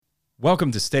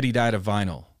Welcome to Steady Diet of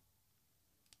Vinyl,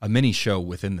 a mini show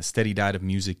within the Steady Diet of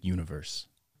Music universe.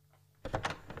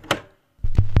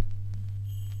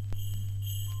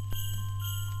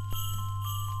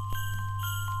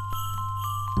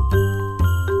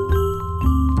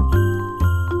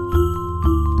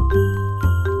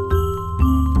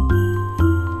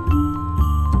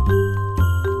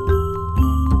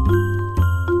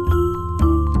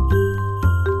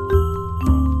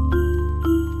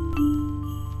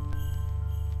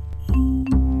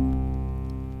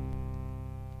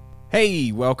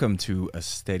 Hey, welcome to A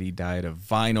Steady Diet of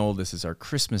Vinyl. This is our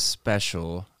Christmas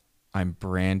special. I'm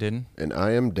Brandon. And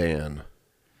I am Dan.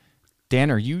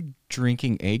 Dan, are you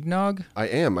drinking eggnog? I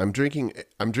am. I'm drinking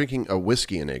a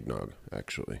whiskey and eggnog,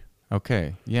 actually.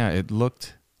 Okay. Yeah, it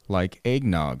looked like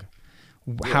eggnog.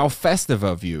 How festive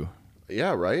of you.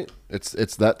 Yeah, right?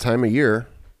 It's that time of year.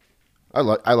 I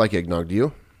like eggnog. Do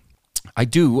you? I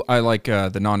do. I like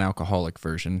the non-alcoholic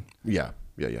version. Yeah.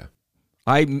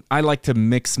 I like to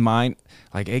mix mine.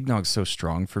 Like, eggnog's so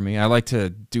strong for me. I like to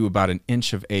do about an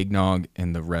inch of eggnog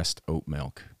and the rest oat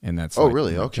milk. And that's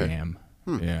really? Okay. Jam.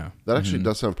 Yeah. That actually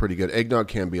does sound pretty good. Eggnog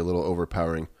can be a little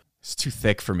overpowering. It's too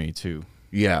thick for me, too.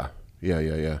 Yeah.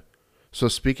 So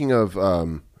speaking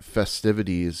of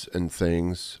festivities and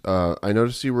things, I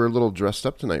noticed you were a little dressed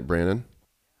up tonight, Brandon.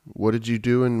 What did you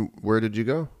do and where did you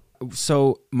go?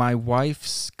 So my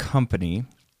wife's company,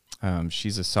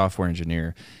 she's a software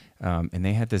engineer, and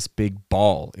they had this big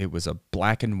ball. It was a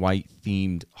black and white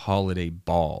themed holiday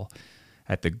ball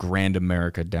at the Grand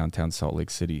America downtown Salt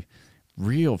Lake City.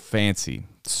 Real fancy,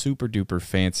 super duper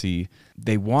fancy.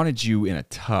 They wanted you in a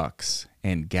tux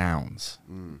and gowns,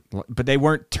 but they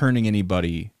weren't turning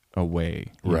anybody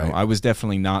away. You know, I was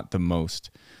definitely not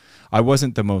I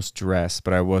wasn't the most dressed,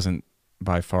 but I wasn't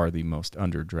by far the most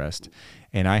underdressed.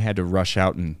 And I had to rush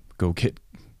out and go get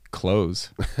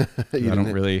clothes. I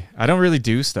don't really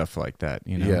do stuff like that,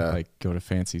 like go to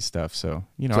fancy stuff. So,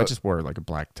 I just wore like a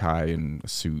black tie and a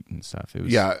suit and stuff. It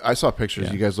was, I saw pictures.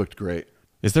 Yeah. You guys looked great.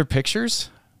 Is there pictures?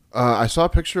 I saw a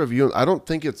picture of you. I don't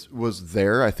think it was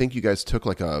there. I think you guys took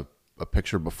like a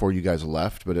picture before you guys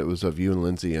left, but it was of you and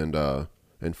Lindsay and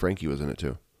Frankie was in it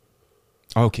too.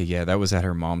 Okay. Yeah. That was at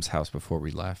her mom's house before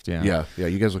we left. Yeah. Yeah.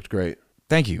 You guys looked great.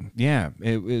 Thank you. Yeah,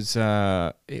 it was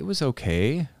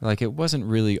okay. Like, it wasn't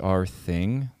really our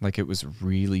thing. Like, it was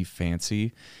really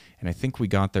fancy, and I think we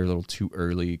got there a little too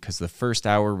early because the first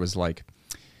hour was like,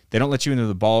 they don't let you into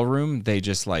the ballroom. They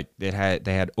just they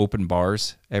had open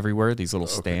bars everywhere. These little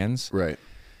stands, right?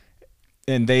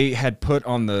 And they had put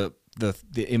on the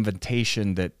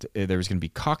invitation that there was going to be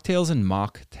cocktails and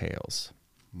mocktails,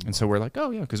 and so we're like,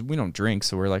 oh yeah, because we don't drink,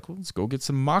 so we're like, well, let's go get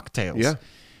some mocktails. Yeah.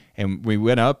 And we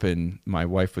went up, and my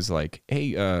wife was like,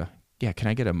 hey, can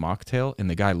I get a mocktail? And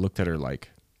the guy looked at her like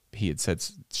she had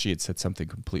said something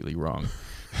completely wrong.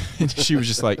 And she was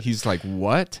just like, he's like,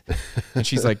 what? And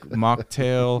she's like,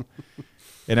 mocktail.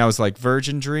 And I was like,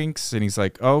 virgin drinks. And he's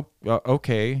like, oh,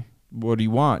 okay. What do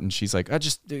you want? And she's like, I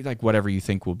just like whatever you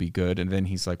think will be good. And then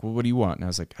he's like, well, what do you want? And I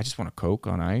was like, I just want a Coke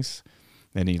on ice.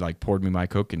 And he like poured me my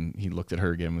Coke, and he looked at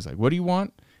her again and was like, what do you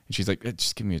want? And she's like,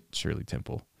 just give me a Shirley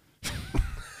Temple.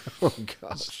 Oh,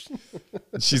 gosh.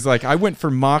 She's like, I went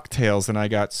for mocktails and I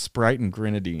got Sprite and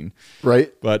grenadine.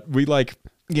 Right. But we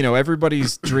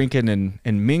everybody's drinking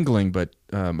and mingling, but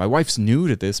my wife's new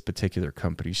to this particular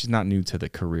company. She's not new to the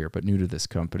career, but new to this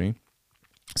company.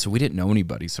 So we didn't know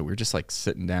anybody. So we were just like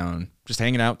sitting down, just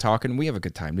hanging out, talking. We have a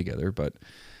good time together, but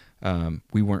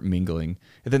we weren't mingling.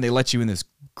 And then they let you in this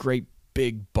great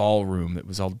big ballroom that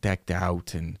was all decked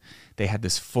out, and they had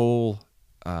this full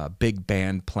big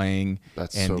band playing.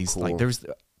 That's and so these cool. Like there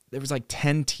was like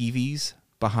 10 TVs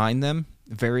behind them,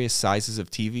 various sizes of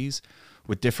TVs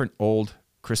with different old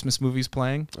Christmas movies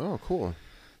playing. Oh, cool.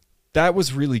 That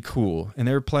was really cool. And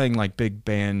they were playing like big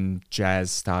band jazz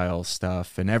style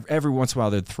stuff, and every once in a while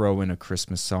they'd throw in a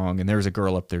Christmas song, and there was a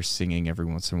girl up there singing every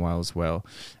once in a while as well.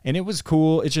 And it was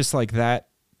cool. It's just like that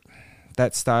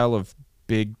style of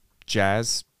big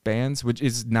jazz bands, which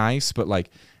is nice, but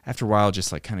like after a while it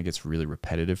just like kind of gets really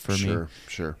repetitive for me.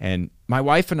 Sure. And my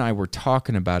wife and I were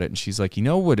talking about it, and she's like,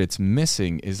 what it's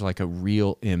missing is like a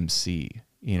real MC,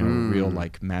 a real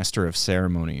like master of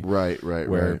ceremony. Right.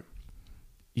 Where,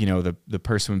 the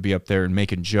person would be up there and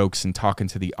making jokes and talking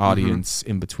to the audience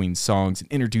in between songs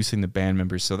and introducing the band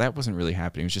members. So that wasn't really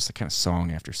happening. It was just a kind of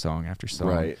song after song after song.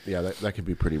 Right. Yeah, that could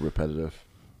be pretty repetitive.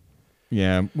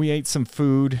 Yeah. We ate some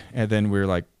food, and then we were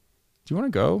like, do you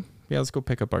want to go? Yeah, let's go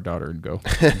pick up our daughter and go.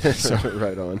 So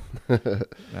right on.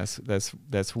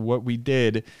 That's what we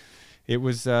did. It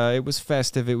was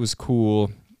festive. It was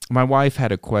cool. My wife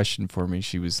had a question for me.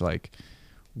 She was like,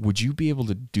 would you be able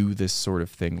to do this sort of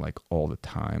thing like all the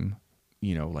time?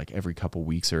 You know, like every couple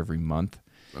weeks or every month?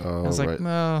 Oh, I was like, right.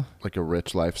 well, Like a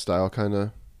rich lifestyle kind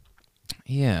of.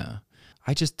 yeah.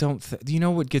 I just don't. You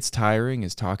know what gets tiring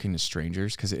is talking to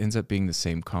strangers because it ends up being the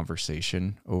same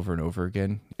conversation over and over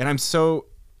again. And I'm so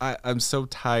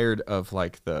tired of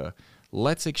like the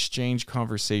let's exchange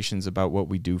conversations about what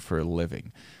we do for a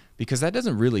living, because that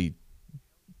doesn't really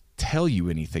tell you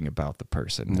anything about the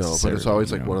person. No, but it's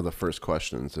always like you know? one of the first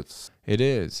questions. It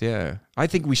is, yeah. I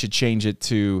think we should change it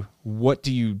to what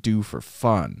do you do for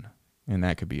fun, and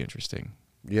that could be interesting.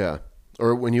 Yeah.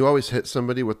 Or when you always hit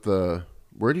somebody with the,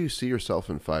 where do you see yourself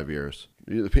in 5 years?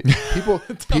 People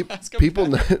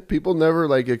never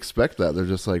like expect that. They're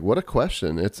just like, what a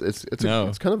question. It's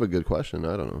kind of a good question.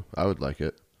 I don't know. I would like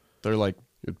it. They're like,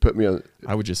 It'd put me on.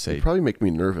 I would just say, It'd probably make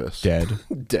me nervous. dead.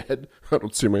 Dead. I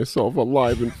don't see myself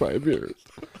alive in 5 years.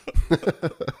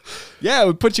 Yeah, it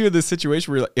would put you in this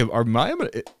situation where you're like,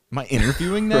 am I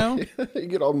interviewing now? You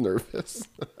get all nervous.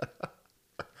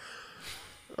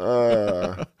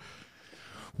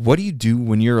 What do you do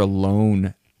when you're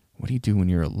alone? What do you do when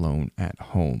you're alone at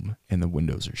home and the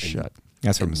windows are shut?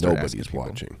 That's what I'm starting asking nobody's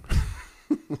people.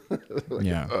 watching.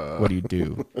 Yeah. What do you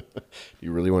do?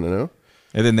 You really want to know?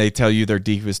 And then they tell you their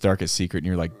deepest, darkest secret, and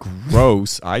you're like,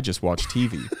 gross, I just watch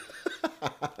TV.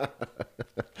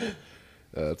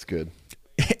 That's good.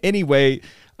 Anyway,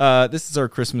 this is our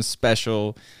Christmas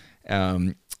special,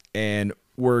 and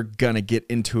we're going to get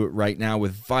into it right now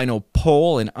with Vinyl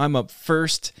Poll, and I'm up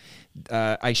first.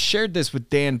 I shared this with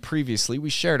Dan previously. We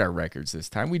shared our records this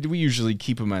time. We usually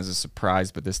keep them as a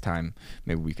surprise, but this time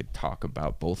maybe we could talk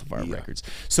about both of our records.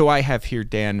 So I have here,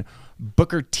 Dan,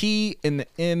 Booker T and the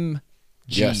MGs.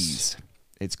 Yes.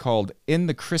 It's called In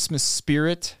the Christmas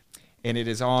Spirit, and it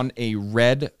is on a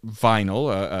red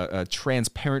vinyl, a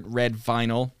transparent red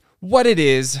vinyl. What it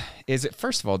is it,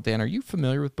 first of all, Dan, are you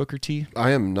familiar with Booker T?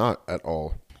 I am not at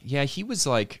all. Yeah, he was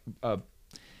like...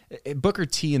 Booker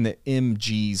T and the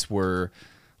MGs were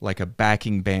like a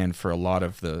backing band for a lot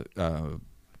of the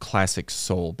classic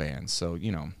soul bands. So,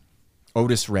 you know,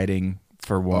 Otis Redding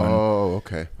for one. Oh,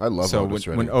 okay. I love Otis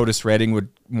Redding. When Otis Redding would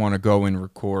want to go and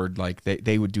record, like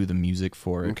they would do the music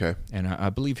for it. Okay. And I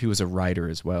believe he was a writer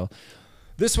as well.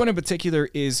 This one in particular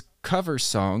is cover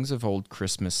songs of old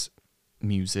Christmas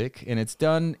music, and it's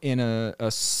done in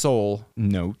a soul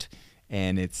note,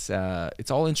 and it's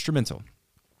all instrumental.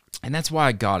 And that's why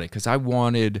I got it, because I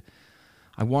wanted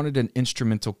an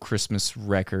instrumental Christmas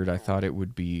record. I thought it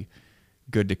would be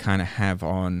good to kind of have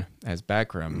on as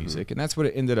background music, and that's what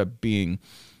it ended up being.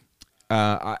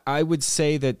 I would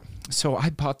say that, so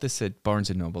I bought this at Barnes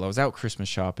 & Noble. I was out Christmas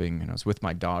shopping, and I was with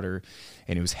my daughter,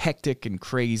 and it was hectic and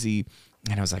crazy,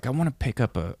 and I was like, I want to pick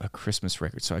up a Christmas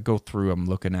record. So I go through, I'm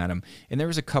looking at them, and there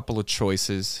was a couple of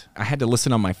choices. I had to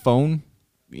listen on my phone,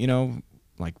 you know,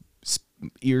 like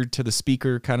ear to the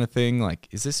speaker kind of thing, like,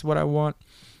 is this what I want?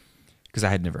 Because I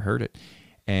had never heard it,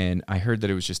 and I heard that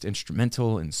it was just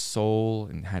instrumental and soul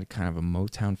and had kind of a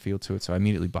Motown feel to it, so I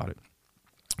immediately bought it.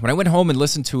 When I went home and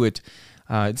listened to it,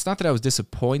 it's not that I was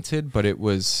disappointed, but it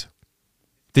was...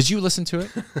 Did you listen to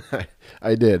it?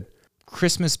 I did.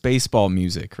 Christmas baseball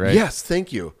music, right? Yes,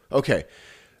 thank you. Okay.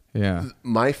 Yeah.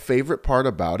 My favorite part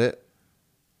about it,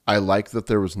 I like that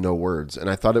there was no words, and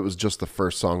I thought it was just the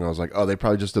first song. I was like, oh, they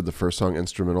probably just did the first song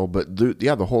instrumental, but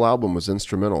the whole album was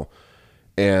instrumental.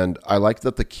 And I like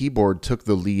that the keyboard took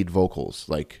the lead vocals.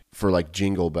 Like for like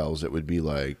Jingle Bells, it would be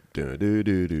like do do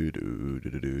do do do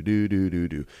do do do do do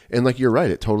do. And like you're right,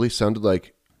 it totally sounded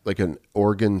like an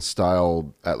organ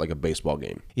style at like a baseball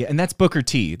game. Yeah, and that's Booker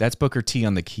T. That's Booker T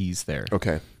on the keys there.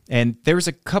 Okay. And there was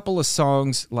a couple of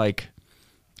songs like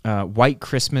White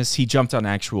Christmas. He jumped on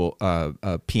actual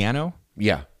piano.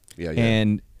 Yeah.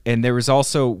 And there was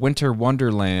also Winter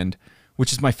Wonderland,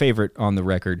 which is my favorite on the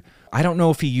record. I don't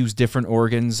know if he used different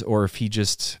organs or if he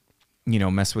just, you know,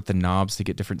 messed with the knobs to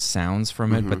get different sounds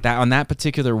from it. But on that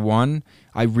particular one,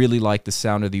 I really liked the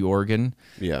sound of the organ.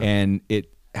 Yeah. And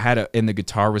it had and the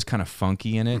guitar was kind of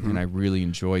funky in it, and I really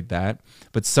enjoyed that.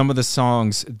 But some of the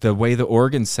songs, the way the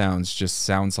organ sounds just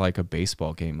sounds like a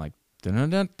baseball game, like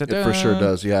it for sure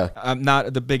does, yeah. I'm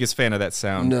not the biggest fan of that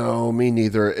sound. No, me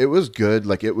neither. It was good.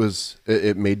 Like it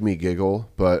made me giggle,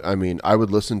 but I mean, I would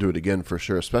listen to it again for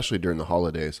sure, especially during the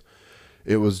holidays.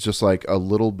 It was just like a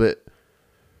little bit,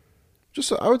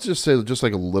 I would just say just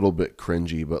like a little bit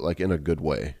cringy, but like in a good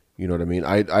way. You know what I mean?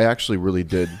 I actually really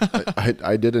did.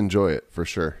 I did enjoy it for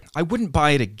sure. I wouldn't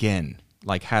buy it again,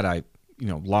 like had I, you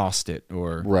know, lost it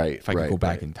or if I could go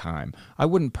back in time. I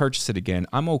wouldn't purchase it again.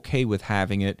 I'm okay with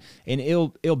having it, and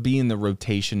it'll be in the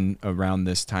rotation around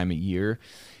this time of year.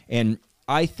 And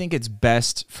I think it's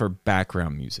best for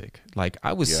background music. Like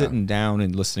I was sitting down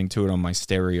and listening to it on my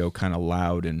stereo kind of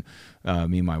loud, and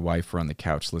me and my wife were on the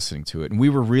couch listening to it, and we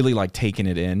were really like taking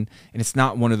it in. And it's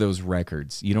not one of those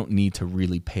records. You don't need to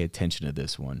really pay attention to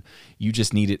this one. You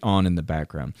just need it on in the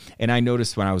background. And I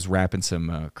noticed when I was wrapping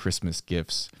some Christmas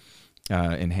gifts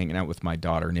and hanging out with my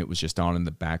daughter, and it was just on in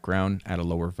the background at a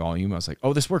lower volume, I was like,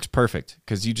 oh, this works perfect,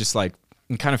 because you just like,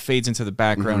 it kind of fades into the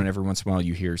background, and every once in a while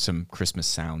you hear some Christmas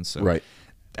sounds. So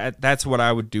that's what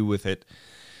I would do with it.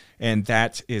 And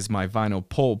that is my vinyl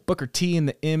pull. Booker T and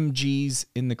the MGs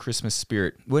in the Christmas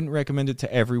spirit. Wouldn't recommend it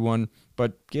to everyone,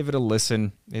 but give it a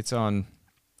listen. It's on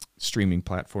streaming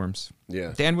platforms.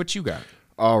 Yeah. Dan, what you got?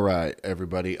 All right,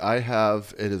 everybody.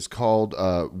 It is called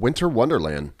Winter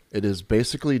Wonderland. It is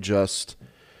basically just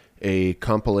a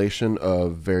compilation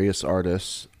of various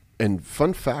artists. And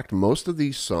fun fact, most of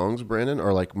these songs, Brandon,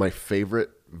 are like my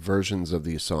favorite versions of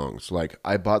these songs. Like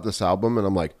I bought this album and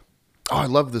I'm like, oh, I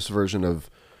love this version of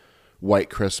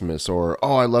White Christmas, or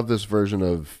oh, I love this version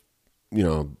of,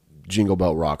 Jingle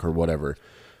Bell Rock or whatever.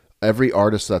 Every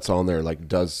artist that's on there like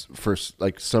does for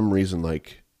like some reason,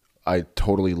 like I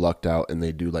totally lucked out and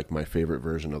they do like my favorite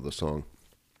version of the song.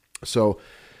 So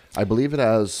I believe it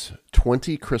has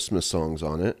 20 Christmas songs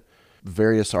on it.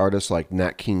 Various artists like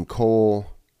Nat King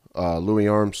Cole, Louis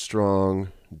Armstrong,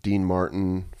 Dean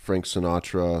Martin, Frank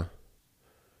Sinatra.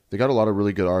 They got a lot of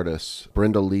really good artists.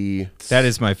 Brenda Lee. That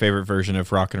is my favorite version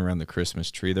of Rockin' Around the Christmas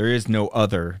Tree. There is no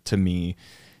other to me.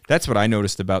 That's what I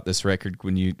noticed about this record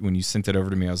when you sent it over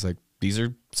to me. I was like, these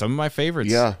are some of my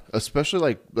favorites. Yeah,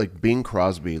 especially like Bing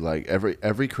Crosby. Like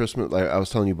every Christmas, like I was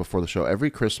telling you before the show, every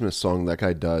Christmas song that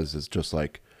guy does is just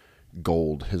like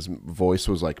gold. His voice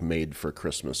was like made for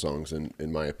Christmas songs, in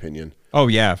my opinion. Oh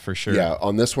yeah, for sure. Yeah,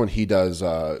 on this one he does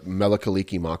Mele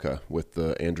Kalikimaka with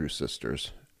the Andrews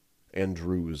sisters.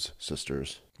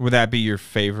 Would that be your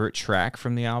favorite track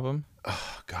from the album?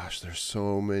 Oh gosh, there's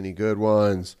so many good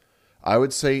ones. I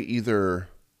would say either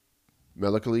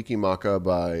Mele Kalikimaka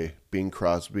by Bing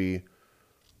Crosby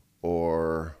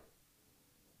or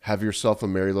Have Yourself a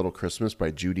Merry Little Christmas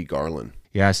by Judy Garland.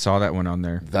 Yeah, I saw that one on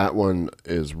there. That one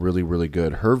is really, really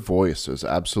good. Her voice is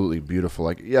absolutely beautiful.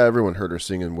 Like, yeah, everyone heard her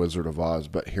singing Wizard of Oz,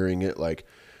 but hearing it, like,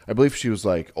 I believe she was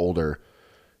like older,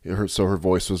 so her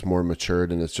voice was more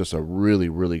matured, and it's just a really,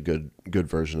 really good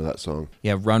version of that song.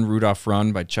 Yeah, Run Rudolph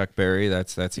Run by Chuck Berry.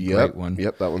 That's a great one.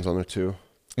 Yep, that one's on there too.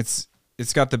 It's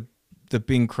got the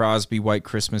Bing Crosby White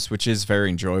Christmas, which is very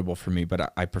enjoyable for me,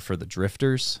 but I prefer the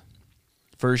Drifters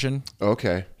version.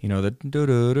 Okay. The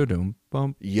do-do-do-dum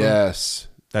bump. Yes.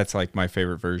 That's like my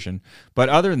favorite version. But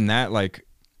other than that, like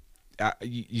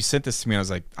you sent this to me, I was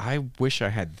like, I wish I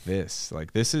had this.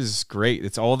 Like, this is great.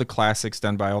 It's all the classics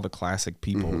done by all the classic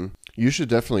people. Mm-hmm. You should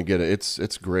definitely get it.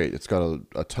 It's great. It's got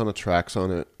a ton of tracks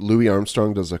on it. Louis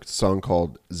Armstrong does a song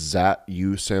called Zat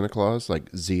You Santa Claus, like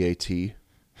Z-A-T.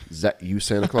 Zat You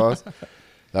Santa Claus.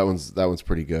 That one's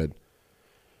pretty good.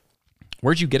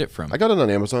 Where'd you get it from? I got it on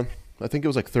Amazon. I think it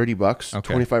was like $30,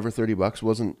 okay. 25 or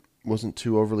 $30. Wasn't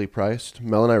too overly priced.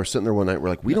 Mel and I were sitting there one night. We're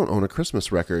like, we don't own a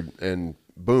Christmas record, and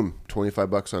boom,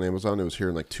 $25 on Amazon. It was here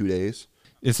in like 2 days.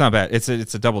 It's not bad. It's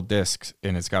a double disc,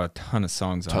 and it's got a ton of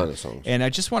songs on it. And I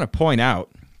just want to point out,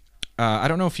 I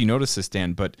don't know if you noticed this,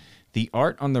 Dan, but the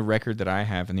art on the record that I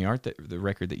have and the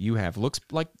record that you have looks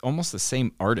like almost the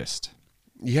same artist.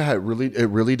 Yeah, it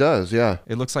really does. Yeah,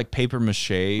 it looks like paper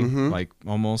mache, like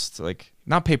almost like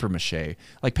not paper mache,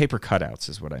 like paper cutouts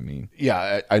is what I mean.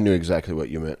 Yeah, I knew exactly what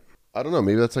you meant. I don't know.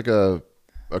 Maybe that's like a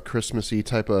Christmassy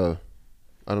type of,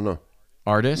 I don't know.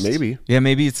 Artist? Maybe. Yeah,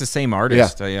 maybe it's the same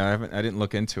artist. Yeah. I didn't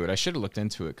look into it. I should have looked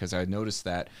into it because I noticed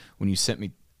that when you sent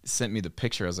me the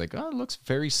picture, I was like, oh, it looks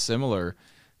very similar,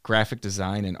 graphic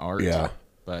design and art. Yeah.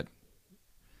 But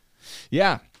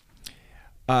yeah.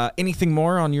 Anything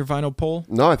more on your vinyl poll?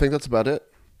 No, I think that's about it.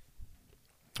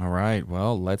 All right.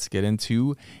 Well, let's get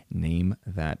into Name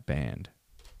That Band.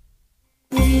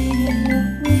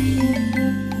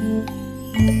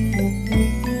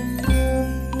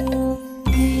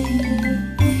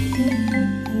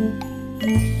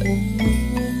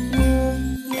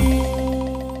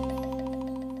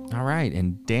 All right,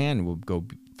 and Dan will go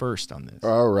first on this.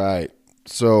 All right.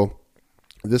 So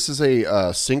this is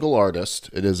a single artist.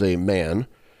 It is a man.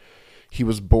 He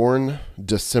was born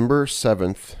December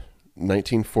 7th,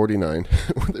 1949.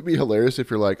 Wouldn't it be hilarious if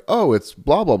you're like, oh, it's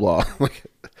blah, blah, blah. Like,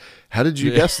 how did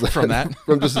you guess that? From that?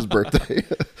 From just his birthday.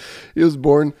 He was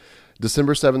born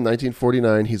December 7th,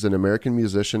 1949. He's an American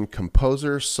musician,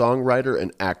 composer, songwriter,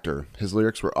 and actor. His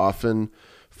lyrics were often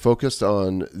focused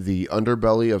on the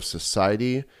underbelly of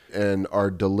society and are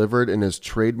delivered in his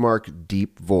trademark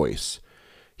deep voice.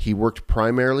 He worked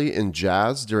primarily in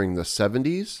jazz during the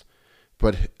 70s,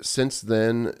 but since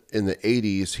then, in the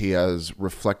 80s, he has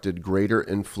reflected greater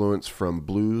influence from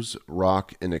blues,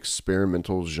 rock, and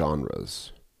experimental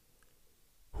genres.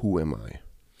 Who am I?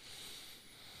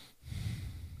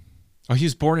 Oh, he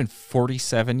was born in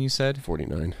 47, you said?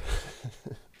 49.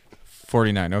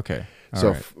 49, okay. All So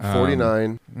right.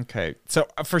 49. Okay. So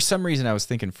for some reason I was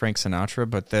thinking Frank Sinatra,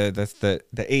 but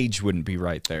the age wouldn't be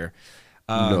right there.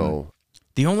 No.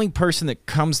 The only person that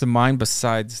comes to mind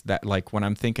besides that, like when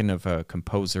I'm thinking of a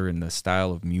composer and the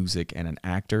style of music and an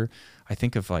actor, I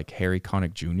think of like Harry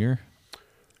Connick Jr.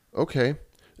 Okay.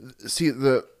 See,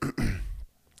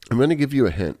 I'm going to give you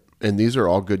a hint, and these are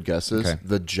all good guesses. Okay.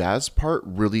 The jazz part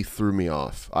really threw me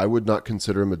off. I would not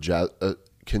consider him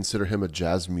a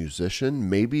jazz musician,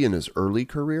 maybe in his early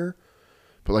career,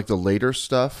 but like the later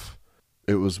stuff,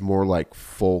 it was more like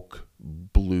folk,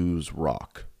 blues,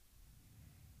 rock.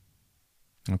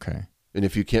 Okay. And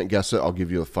if you can't guess it, I'll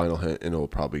give you a final hint, and it'll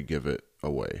probably give it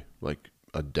away, like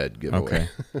a dead giveaway. Okay.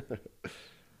 Give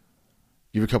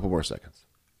you a couple more seconds.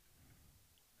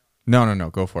 No.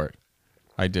 Go for it.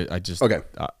 I just Okay.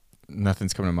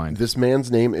 Nothing's coming to mind. This man's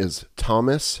name is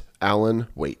Thomas Allen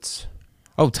Waits.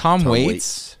 Oh, Tom Waits.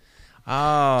 Waits.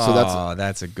 Oh, So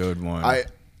that's a good one.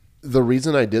 The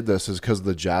reason I did this is because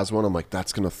the jazz one, I'm like,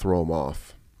 that's gonna throw him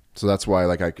off. So that's why,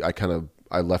 like,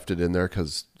 I left it in there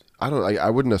because I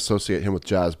wouldn't associate him with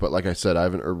jazz, but like I said, I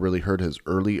haven't really heard his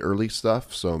early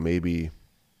stuff, so maybe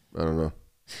I don't know.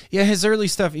 Yeah, his early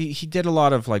stuff. He did a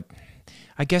lot of like,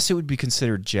 I guess it would be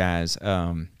considered jazz.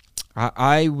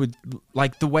 I would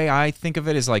like the way I think of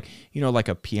it is like, you know, like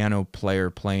a piano player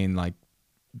playing like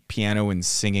piano and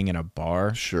singing in a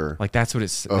bar. Sure. Like that's what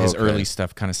his early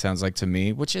stuff kind of sounds like to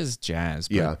me, which is jazz.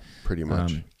 But, Yeah, pretty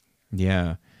much.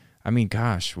 Yeah. I mean,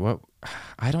 gosh,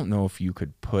 I don't know if you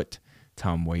could put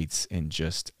Tom Waits in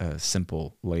just a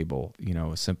simple label, you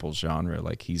know, a simple genre.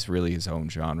 Like he's really his own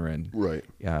genre and Right.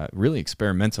 really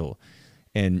experimental.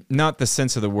 And not the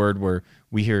sense of the word where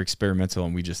we hear experimental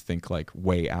and we just think like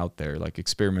way out there, like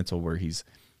experimental where he's,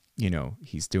 you know,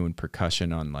 he's doing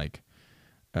percussion on like,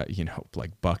 you know,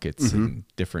 like buckets and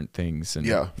different things. And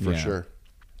Yeah, for sure.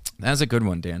 That's a good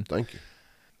one, Dan. Thank you.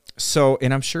 So,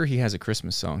 and I'm sure he has a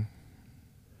Christmas song.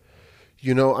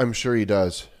 You know, I'm sure he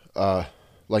does.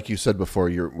 Like you said before,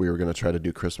 we were going to try to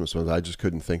do Christmas ones. I just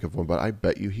couldn't think of one, but I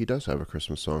bet you he does have a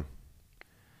Christmas song.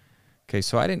 Okay,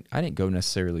 so I didn't go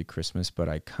necessarily Christmas, but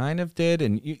I kind of did,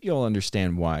 and you'll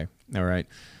understand why. All right.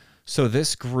 So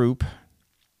this group,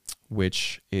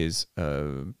 which is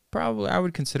probably I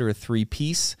would consider a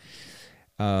three-piece,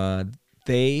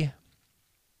 they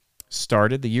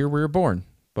started the year we were born,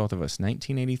 both of us,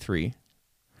 1983.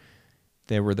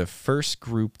 They were the first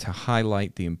group to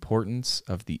highlight the importance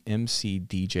of the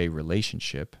MC-DJ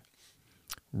relationship.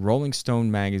 Rolling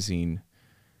Stone magazine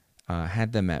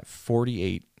had them at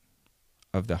 48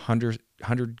 of the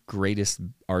 100 greatest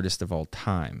artists of all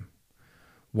time.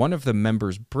 One of the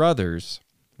members' brothers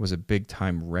was a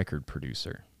big-time record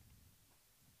producer.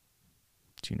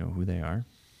 Do you know who they are?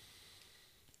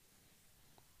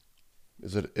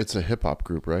 It's a hip hop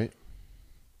group, right?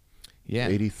 Yeah.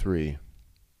 83.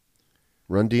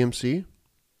 Run DMC?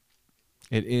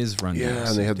 It is Run DMC. Yeah,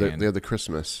 and they had the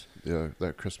Christmas,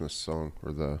 that Christmas song,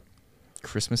 or the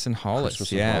Christmas in Hollis.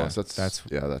 Christmas yeah, in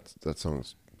Hollis. That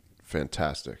song's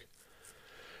fantastic.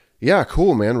 Yeah,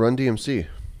 cool, man. Run DMC.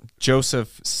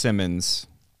 Joseph Simmons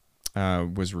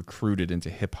was recruited into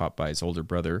hip hop by his older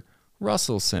brother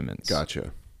Russell Simmons.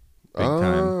 Gotcha. Big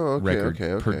time record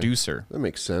okay. producer. That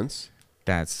makes sense.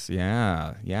 That's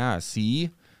yeah.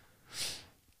 See,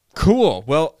 cool.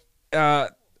 Well,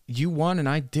 you won and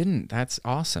I didn't. That's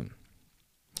awesome.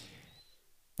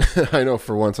 I know.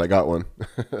 For once, I got one.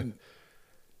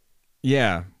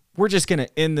 Yeah. We're just going to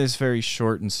end this very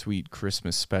short and sweet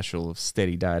Christmas special of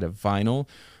Steady Diet of Vinyl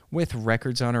with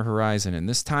records on our horizon. And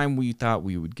this time we thought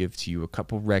we would give to you a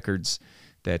couple records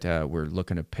that we're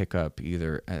looking to pick up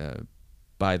either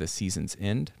by the season's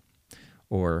end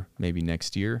or maybe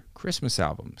next year, Christmas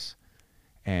albums.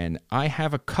 And I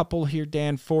have a couple here,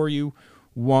 Dan, for you.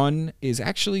 One is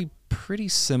actually pretty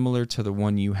similar to the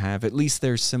one you have. At least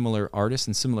there's similar artists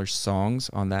and similar songs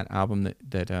on that album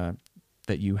that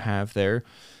you have there.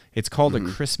 It's called A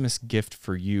Christmas Gift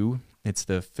for You. It's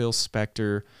the Phil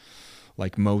Spector,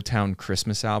 like Motown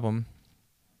Christmas album.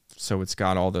 So it's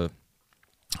got all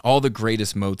the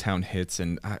greatest Motown hits,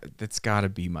 and that's got to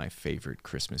be my favorite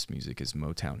Christmas music is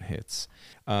Motown hits.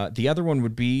 The other one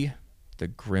would be the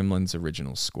Gremlins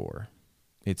original score.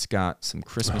 It's got some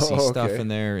Christmassy stuff in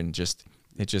there, and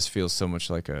it just feels so much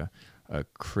like a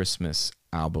Christmas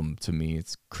album to me.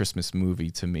 It's Christmas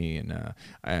movie to me, and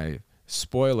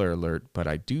spoiler alert, but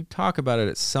I do talk about it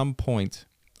at some point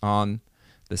on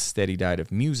the Steady Diet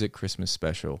of Music Christmas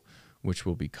special, which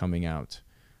will be coming out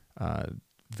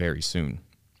very soon.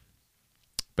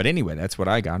 But anyway, that's what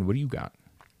I got. What do you got?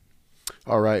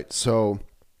 All right. So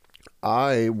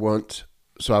I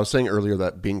was saying earlier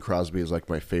that Bing Crosby is like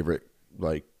my favorite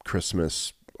like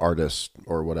Christmas artist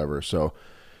or whatever. So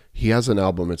he has an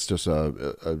album. It's just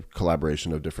a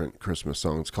collaboration of different Christmas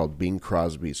songs called Bing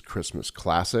Crosby's Christmas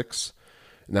Classics.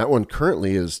 And that one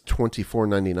currently is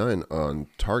 $24.99 on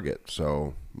Target.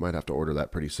 So might have to order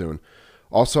that pretty soon.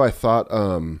 Also, I thought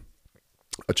a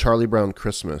Charlie Brown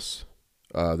Christmas.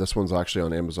 This one's actually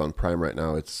on Amazon Prime right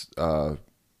now. It's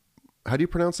how do you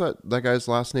pronounce that guy's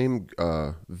last name?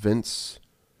 Vince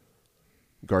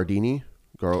Gardini?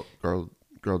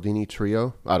 Gardini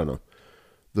Trio? I don't know.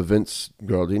 The Vince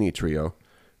Gardini Trio.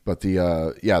 But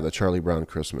the Charlie Brown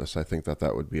Christmas. I think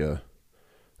that would be a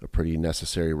pretty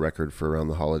necessary record for around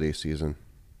the holiday season.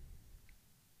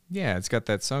 Yeah, it's got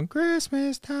that song,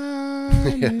 Christmas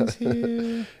Time is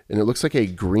here. And it looks like a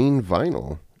green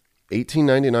vinyl.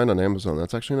 $18.99 on Amazon.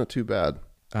 That's actually not too bad.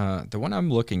 The one I'm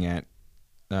looking at,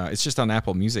 it's just on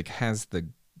Apple Music, has the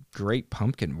Great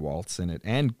Pumpkin Waltz in it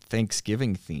and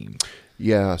Thanksgiving theme.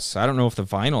 Yes. So I don't know if the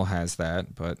vinyl has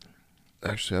that, but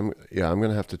actually, I'm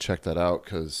going to have to check that out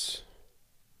because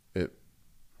it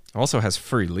also has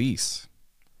Free Lease.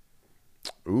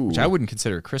 Ooh. Which I wouldn't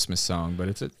consider a Christmas song, but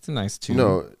it's a nice tune.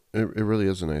 No, it really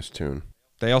is a nice tune.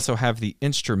 They also have the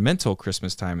instrumental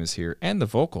Christmas Time is Here and the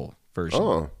vocal version.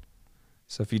 Oh.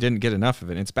 So if you didn't get enough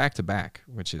of it, it's back to back,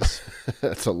 which is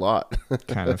that's a lot.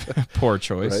 kind of poor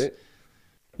choice. Right?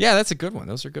 Yeah, that's a good one.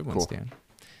 Those are good ones, Cool. Dan.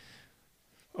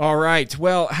 All right.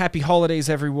 Well, happy holidays,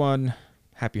 everyone.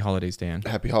 Happy holidays, Dan.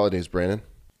 Happy holidays, Brandon.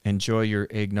 Enjoy your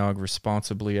eggnog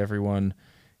responsibly, everyone,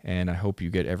 and I hope you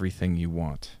get everything you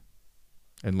want.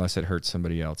 Unless it hurts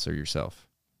somebody else or yourself.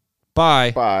 Bye.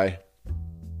 Bye.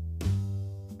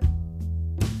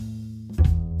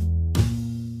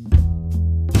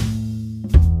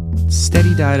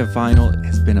 Steady Diet of Vinyl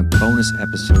has been a bonus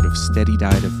episode of Steady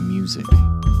Diet of Music.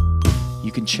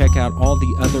 You can check out all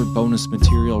the other bonus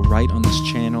material right on this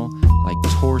channel, like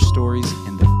tour stories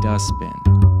and the Dustbin.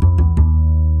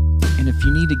 And if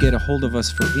you need to get a hold of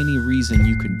us for any reason,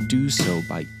 you can do so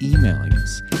by emailing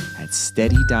us at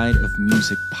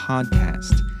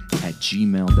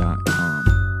steadydietofmusicpodcast@gmail.com.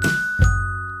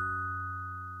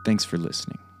 Thanks for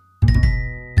listening.